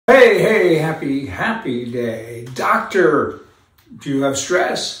Happy, happy, happy day. Doctor, do you have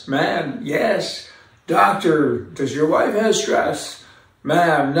stress? Ma'am, yes. Doctor, does your wife have stress?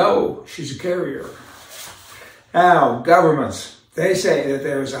 Ma'am, no, she's a carrier. Now, governments, they say that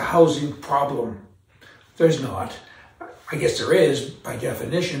there is a housing problem. There's not. I guess there is by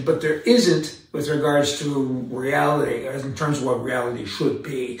definition, but there isn't with regards to reality, in terms of what reality should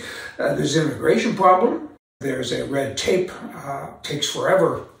be. There's an immigration problem. There's a red tape, takes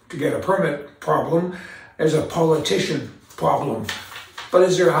forever to get a permit problem. There's a politician problem. But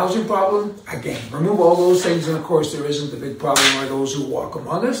is there a housing problem? Again, remove all those things, and of course there isn't. The big problem are those who walk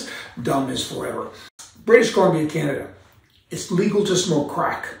among us. Dumb is forever. British Columbia, Canada. It's legal to smoke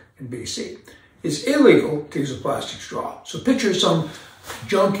crack in BC. It's illegal to use a plastic straw. So picture some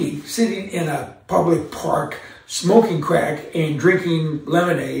junkie sitting in a public park, smoking crack and drinking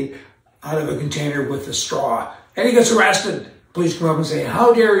lemonade out of a container with a straw. And he gets arrested. Police come up and say,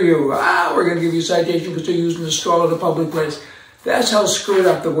 how dare you? We're going to give you a citation because you're using a straw in a public place. That's how screwed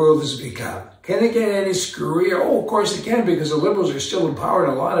up the world has become. Can it get any screwier? Oh, of course it can, because the Liberals are still in power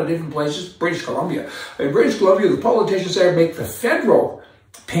in a lot of different places. British Columbia. In British Columbia, the politicians there make the federal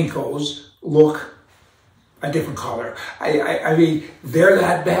pinkos look a different color. I mean, they're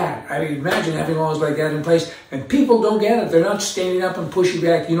that bad. I mean, imagine having laws like that in place, and people don't get it. They're not standing up and pushing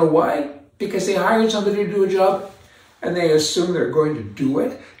back. You know why? Because they hired somebody to do a job, and they assume they're going to do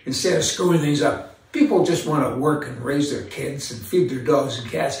it instead of screwing things up. People just want to work and raise their kids and feed their dogs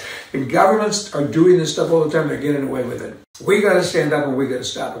and cats. And governments are doing this stuff all the time. They're getting away with it. We got to stand up and we got to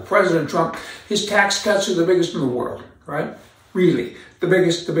stop it. President Trump, his tax cuts are the biggest in the world, right? Really, the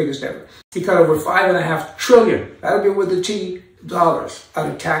biggest ever. He cut over $5.5 trillion, that'll be with the T, dollars out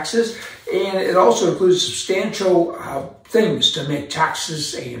of taxes. And it also includes substantial things to make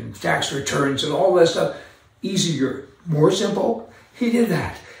taxes and tax returns and all that stuff easier, more simple. He did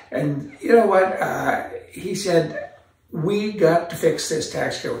that. And you know what? He said, we got to fix this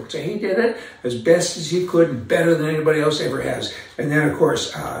tax code. So he did it as best as he could and better than anybody else ever has. And then, of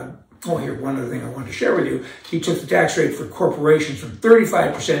course, here, one other thing I want to share with you. He took the tax rate for corporations from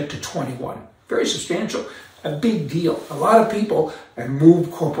 35% to 21%. Very substantial. A big deal. A lot of people have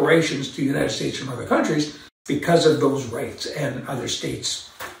moved corporations to the United States from other countries because of those rates, and other states,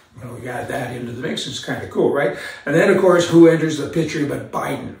 you know, we got that into the mix. It's kind of cool, right? And then, of course, who enters the picture but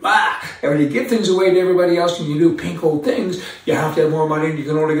Biden? And when you give things away to everybody else and you do pink old things, you have to have more money, and you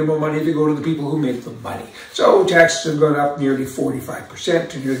can only get more money if you go to the people who make the money. So taxes have gone up nearly 45%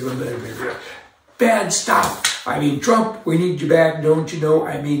 to nearly $1 billion. Bad stuff. I mean, Trump, we need you back, don't you know?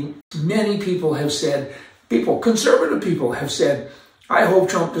 I mean, many people have said, conservative people have said, I hope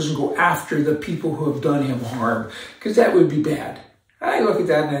Trump doesn't go after the people who have done him harm, because that would be bad. I look at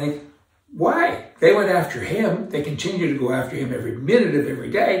that and I think, why? They went after him. They continue to go after him every minute of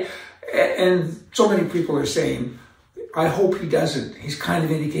every day. And so many people are saying, I hope he doesn't. He's kind of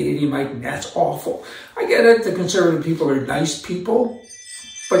indicated he might, and that's awful. I get it. The conservative people are nice people.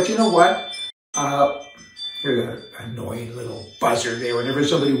 But you know what? You're that annoying little buzzer there. Whenever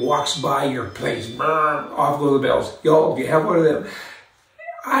somebody walks by your place, off go the bells. Yo, you have one of them.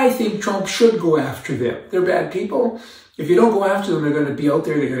 I think Trump should go after them. They're bad people. If you don't go after them, they're going to be out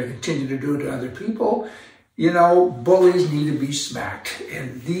there. They're going to continue to do it to other people. You know, bullies need to be smacked.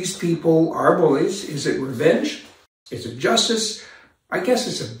 And these people are bullies. Is it revenge? Is it justice? I guess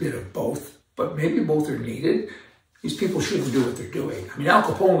it's a bit of both, but maybe both are needed. These people shouldn't do what they're doing. I mean, Al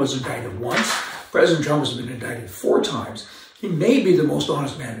Capone was indicted once. President Trump has been indicted 4 times. He may be the most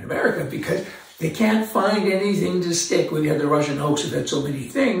honest man in America because they can't find anything to stick. We had the Russian hoax that had so many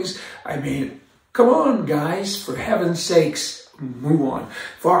things. I mean, come on, guys, for heaven's sakes, move on.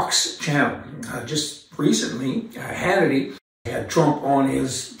 Fox Channel, just recently, Hannity had Trump on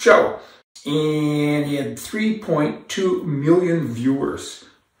his show, and he had 3.2 million viewers.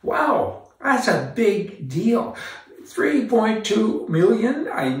 Wow, that's a big deal. 3.2 million?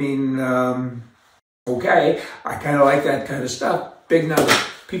 I mean, okay, I kind of like that kind of stuff. Big number.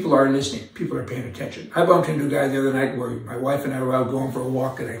 People are listening. People are paying attention. I bumped into a guy the other night where my wife and I were out going for a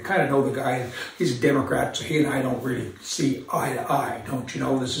walk, and I kind of know the guy. He's a Democrat, so he and I don't really see eye to eye. Don't you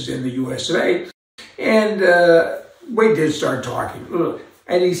know? This is in the USA. And we did start talking.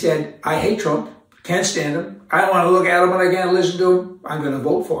 And he said, I hate Trump. Can't stand him. I don't want to look at him and I can't listen to him. I'm going to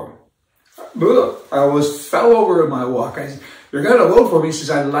vote for him. I almost fell over in my walk. I said, you're going to vote for him. He says,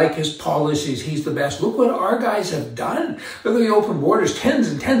 I like his policies. He's the best. Look what our guys have done. Look at the open borders. Tens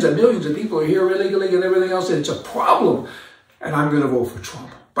and tens of millions of people are here illegally and everything else. And it's a problem. And I'm going to vote for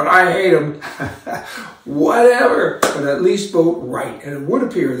Trump. But I hate him. Whatever. But at least vote right. And it would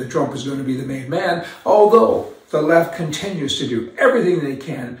appear that Trump is going to be the main man. Although the left continues to do everything they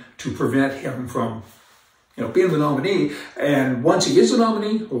can to prevent him from being the nominee. And once he is the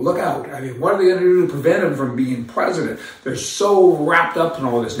nominee, look out. I mean, what are they going to do to prevent him from being president? They're so wrapped up in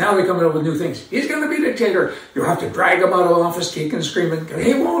all this. Now they're coming up with new things. He's going to be dictator. You'll have to drag him out of office, kicking and screaming.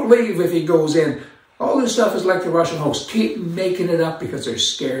 He won't leave if he goes in. All this stuff is like the Russian host. Keep making it up because they're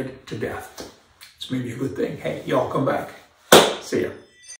scared to death. It's maybe a good thing. Hey, y'all come back. See ya.